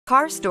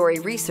Car Story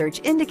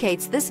research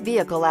indicates this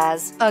vehicle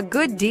as a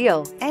good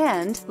deal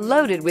and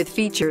loaded with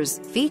features.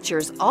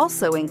 Features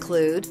also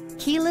include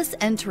keyless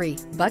entry,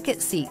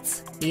 bucket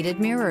seats, heated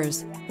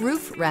mirrors,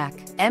 roof rack,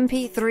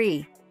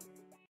 MP3.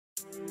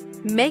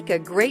 Make a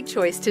great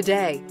choice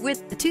today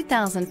with the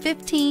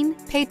 2015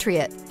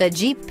 Patriot. The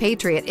Jeep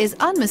Patriot is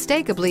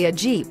unmistakably a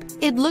Jeep.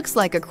 It looks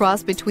like a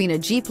cross between a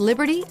Jeep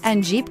Liberty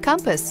and Jeep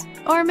Compass,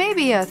 or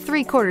maybe a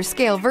 3/4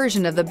 scale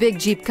version of the big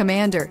Jeep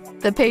Commander.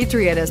 The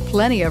Patriot has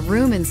plenty of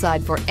room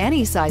inside for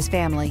any size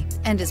family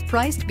and is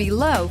priced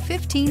below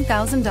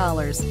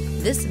 $15,000.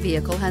 This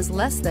vehicle has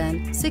less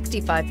than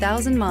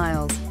 65,000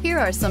 miles. Here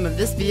are some of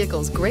this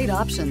vehicle's great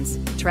options: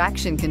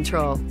 traction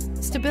control,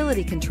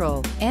 stability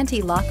control,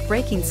 anti-lock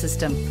braking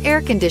system,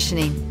 air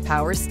conditioning,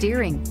 power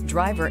steering,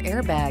 driver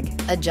airbag,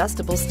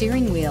 adjustable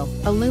steering wheel,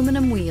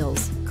 aluminum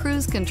wheels,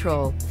 cruise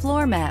control,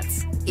 floor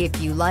mats. If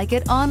you like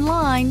it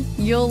online,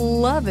 you'll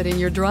love it in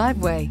your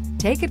driveway.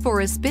 Take it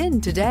for a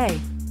spin today.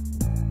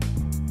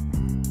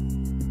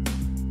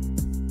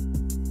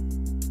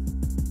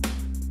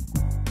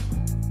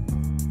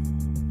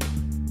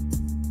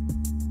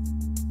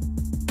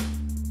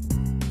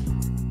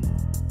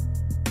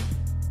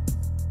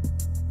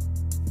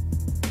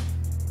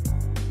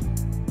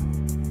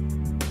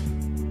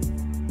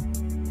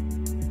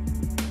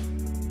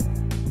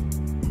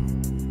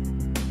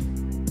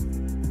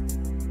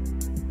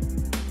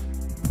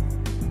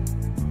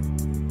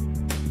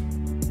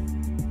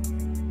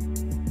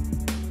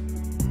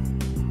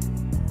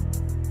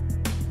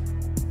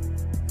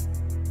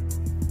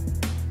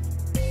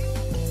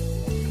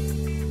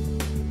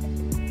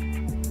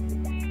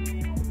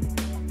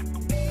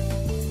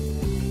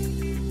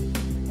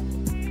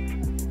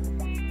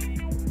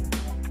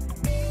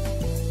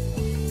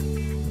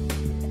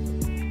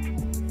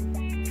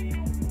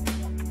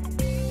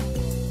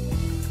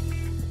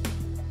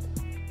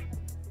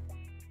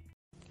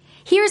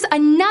 Here's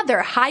another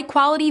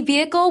high-quality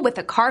vehicle with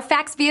a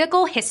Carfax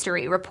Vehicle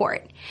History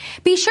Report.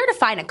 Be sure to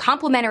find a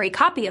complimentary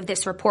copy of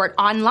this report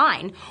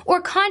online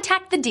or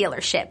contact the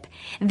dealership.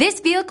 This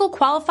vehicle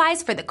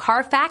qualifies for the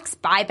Carfax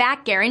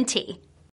Buyback Guarantee.